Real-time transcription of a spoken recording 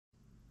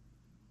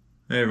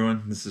Hey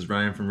everyone, this is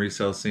Ryan from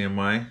Resell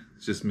CMY.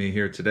 It's just me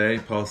here today.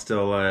 Paul's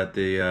still at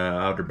the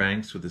Outer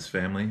Banks with his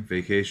family,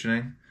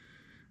 vacationing.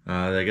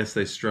 I guess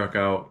they struck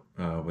out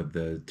with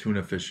the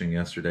tuna fishing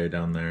yesterday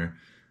down there.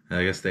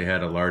 I guess they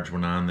had a large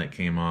one on that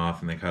came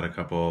off, and they caught a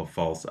couple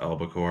false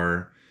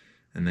albacore,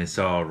 and they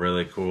saw a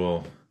really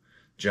cool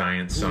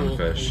giant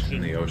sunfish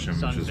in the ocean,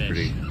 which was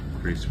pretty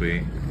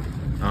sweet.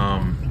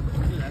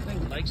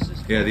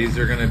 Yeah, these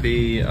are gonna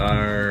be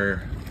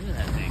our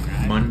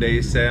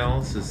Monday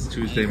sales. This is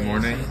Tuesday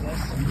morning.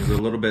 It was a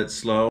little bit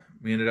slow.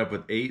 We ended up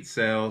with 8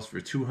 sales for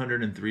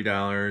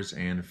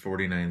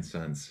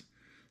 $203.49.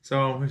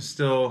 So we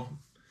still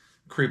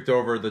creeped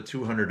over the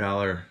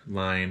 $200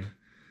 line.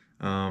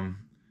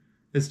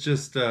 It's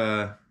just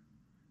after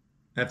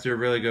a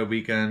really good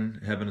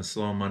weekend, having a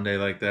slow Monday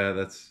like that,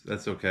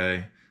 that's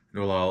okay.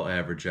 It'll all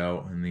average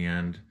out in the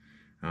end.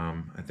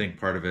 I think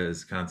part of it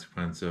is a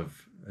consequence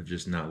of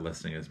just not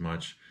listing as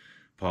much.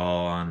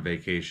 Paul on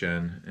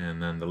vacation, and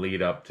then the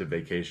lead up to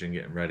vacation,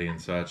 getting ready and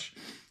such.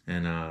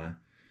 And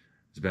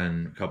it's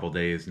been a couple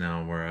days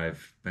now where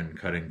I've been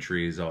cutting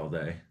trees all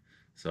day,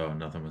 so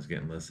nothing was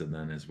getting listed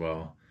then as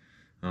well.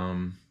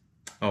 Oh,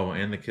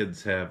 and the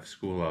kids have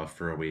school off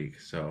for a week,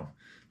 so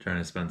trying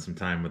to spend some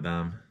time with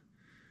them.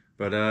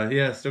 But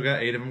yeah, still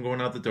got 8 of them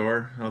going out the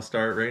door. I'll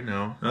start right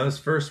now. Now this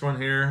first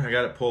one here, I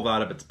got it pulled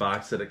out of its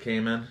box that it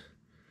came in.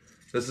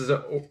 This is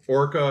an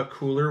Orca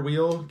cooler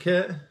wheel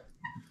kit.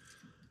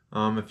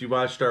 If you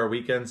watched our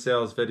weekend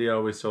sales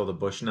video, we sold a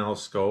Bushnell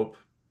scope,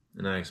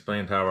 and I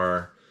explained how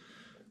our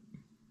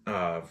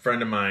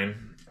friend of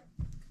mine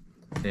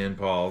and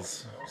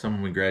Paul's,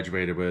 someone we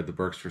graduated with,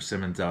 works for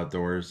Simmons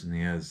Outdoors, and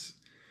he has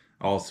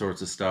all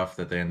sorts of stuff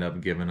that they end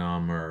up giving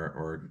them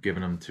or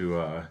giving them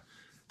to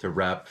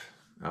rep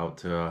out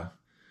to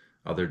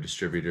other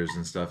distributors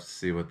and stuff to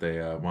see what they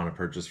want to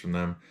purchase from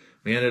them.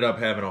 We ended up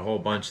having a whole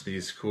bunch of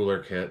these cooler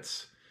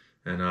kits,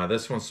 and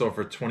this one sold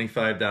for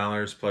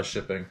 $25 plus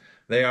shipping.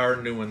 They are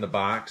new in the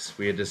box.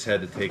 We had just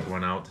had to take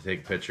one out to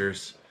take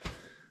pictures.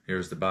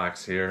 Here's the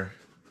box here,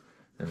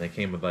 and they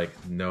came with like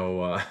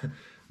no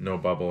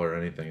bubble or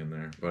anything in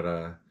there.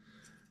 But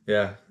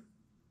yeah,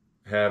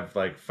 have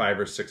like 5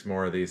 or 6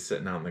 more of these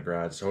sitting out in the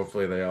garage. So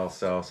hopefully they all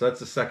sell. So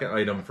that's the second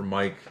item for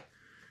Mike.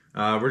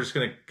 We're just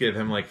gonna give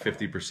him like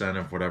 50%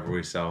 of whatever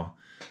we sell.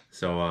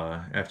 So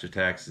after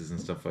taxes and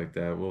stuff like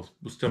that, we'll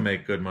still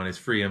make good money. It's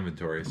free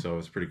inventory, so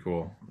it's pretty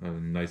cool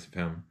and nice of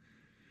him.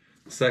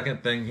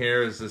 Second thing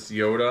here is this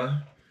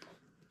Yoda.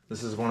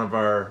 This is one of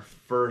our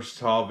first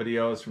haul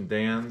videos from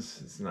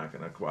Dan's. It's not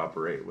going to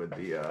cooperate with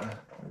the,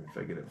 if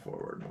I get it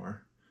forward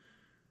more.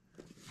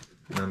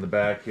 And on the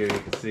back here, you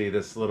can see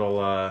this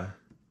little,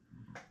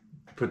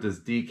 put this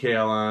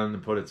decal on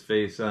and put its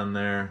face on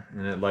there,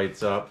 and it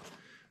lights up.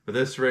 But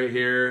this right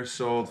here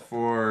sold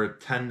for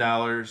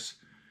 $10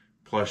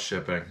 plus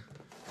shipping.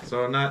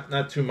 So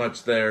not too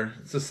much there.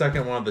 It's the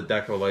second one of the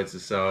deco lights to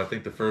sell. I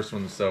think the first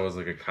one to sell was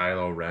like a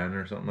Kylo Ren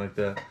or something like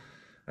that.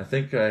 I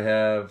think I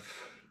have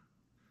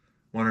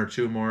 1 or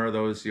 2 more of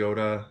those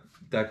Yoda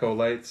deco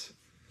lights.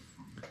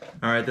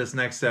 All right, this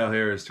next sale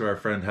here is to our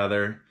friend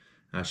Heather.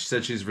 She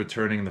said she's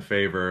returning the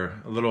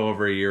favor. A little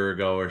over a year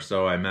ago or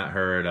so, I met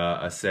her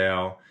at a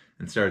sale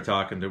and started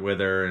talking with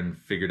her and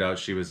figured out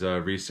she was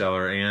a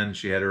reseller, and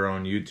she had her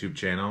own YouTube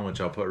channel, which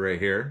I'll put right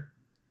here.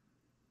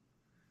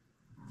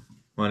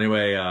 Well,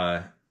 anyway,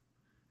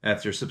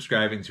 after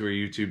subscribing to her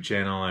YouTube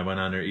channel, I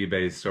went on her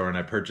eBay store and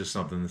I purchased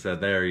something that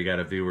said, there, you got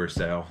a viewer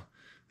sale.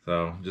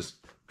 So just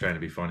trying to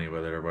be funny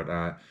with it or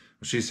whatnot.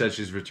 Well, she said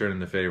she's returning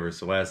the favor.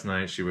 So last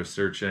night she was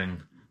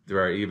searching through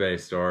our eBay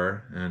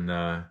store,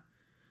 and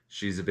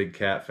she's a big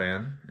cat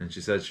fan. And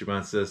she said she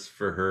wants this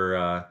for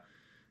her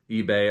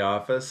eBay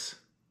office.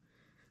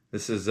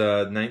 This is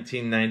a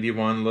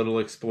 1991 Little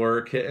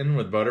Explorer kitten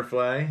with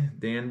butterfly,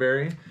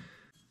 Danbury.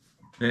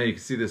 Yeah, you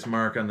can see this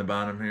mark on the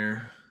bottom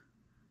here.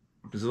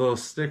 There's a little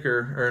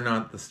sticker, or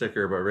not the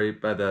sticker, but right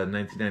by the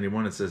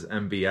 1991 it says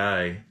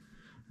MBI. And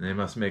they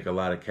must make a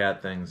lot of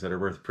cat things that are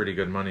worth pretty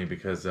good money,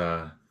 because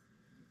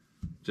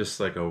just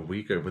like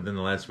within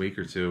the last week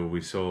or two,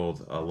 we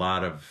sold a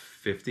lot of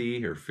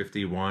 50 or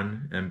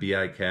 51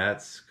 MBI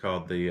cats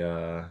called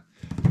the,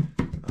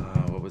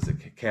 what was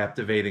it?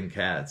 Captivating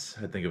Cats,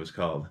 I think it was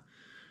called.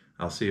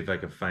 I'll see if I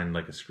can find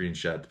like a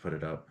screenshot to put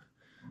it up.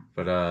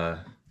 But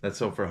that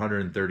sold for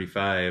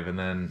 $135, and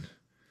then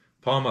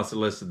Paul must have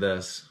listed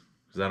this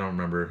because I don't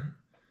remember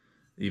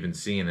even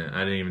seeing it. I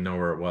didn't even know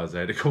where it was. I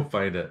had to go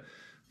find it.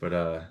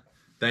 But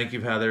thank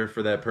you, Heather,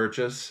 for that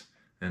purchase,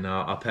 and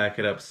I'll pack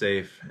it up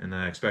safe, and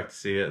I expect to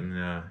see it in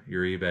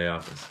your eBay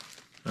office.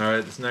 All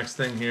right, this next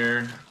thing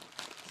here,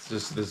 it's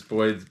just this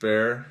Boyd's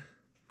Bear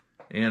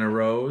and a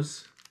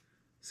rose.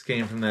 This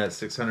came from that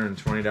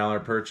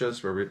 $620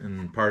 purchase,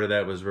 and part of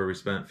that was where we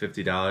spent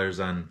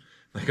 $50 on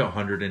like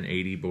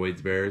 180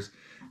 Boyd's Bears.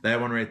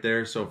 That one right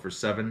there sold for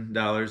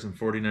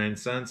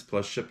 $7.49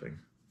 plus shipping.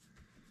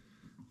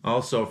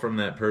 Also from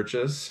that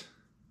purchase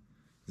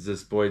is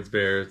this Boyd's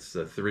Bear. It's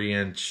a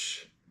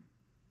 3-inch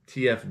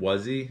TF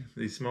Wuzzy,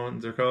 these small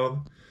ones are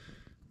called.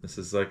 This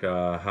is like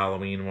a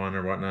Halloween one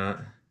or whatnot.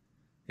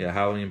 Yeah,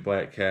 Halloween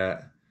Black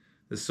Cat.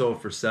 This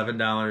sold for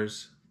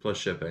 $7 plus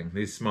shipping.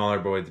 These smaller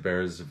Boyd's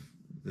Bears,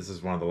 this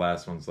is one of the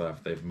last ones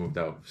left. They've moved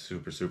out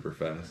super, super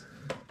fast.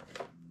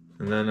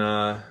 And then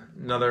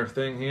another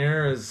thing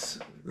here is,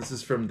 this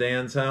is from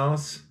Dan's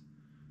house.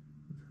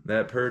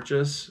 That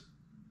purchase,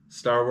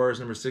 Star Wars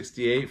number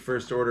 68,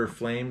 First Order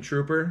Flame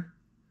Trooper.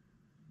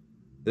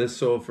 This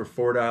sold for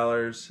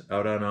 $4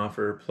 out on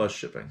offer plus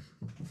shipping.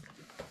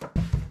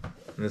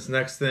 And this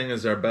next thing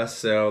is our best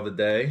sale of the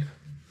day.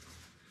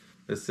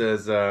 This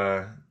says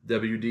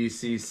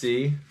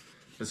WDCC.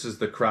 This is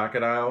the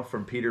crocodile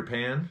from Peter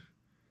Pan.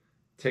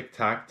 Tick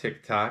Tock,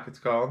 Tick Tock it's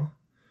called.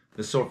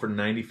 This sold for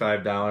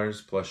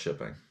 $95 plus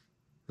shipping.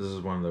 This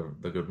is one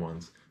of the good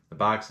ones. The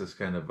box is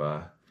kind of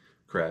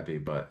crappy,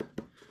 but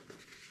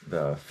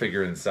the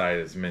figure inside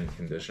is mint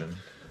condition.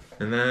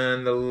 And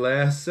then the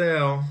last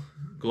sale,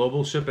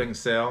 global shipping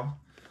sale.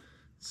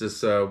 It's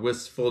this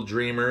Wistful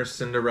Dreamer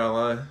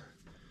Cinderella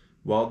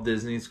Walt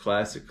Disney's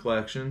Classic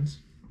Collections.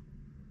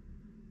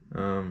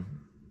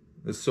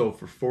 This sold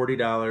for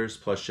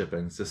 $40 plus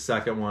shipping. It's the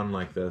second one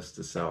like this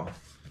to sell.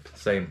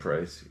 Same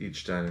price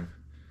each time.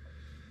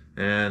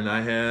 And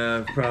I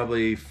have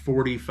probably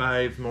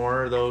 45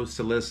 more of those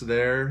to list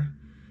there.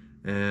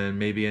 And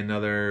maybe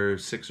another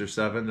 6 or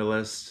 7 to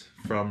list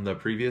from the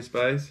previous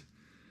buys.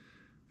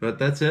 But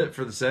that's it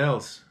for the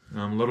sales.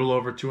 A little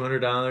over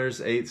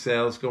 $200, 8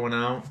 sales going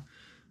out.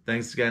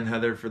 Thanks again,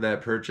 Heather, for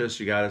that purchase.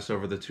 You got us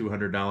over the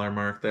 $200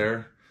 mark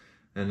there.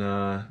 And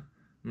I'm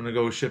going to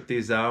go ship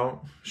these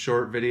out.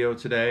 Short video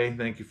today.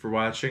 Thank you for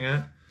watching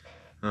it.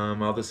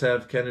 I'll just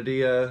have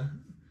Kennedy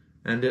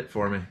end it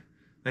for me.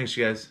 Thanks,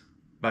 you guys.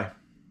 Bye.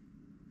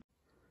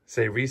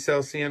 Say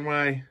resell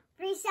CNY.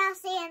 Resell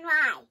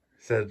CNY.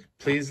 Said,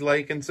 please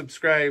like and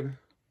subscribe.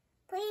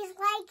 Please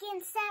like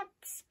and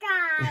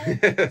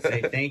subscribe.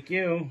 Say thank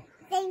you.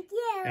 Thank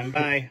you. And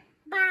bye.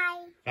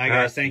 Bye. Bye,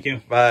 guys. Thank you.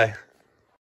 Bye.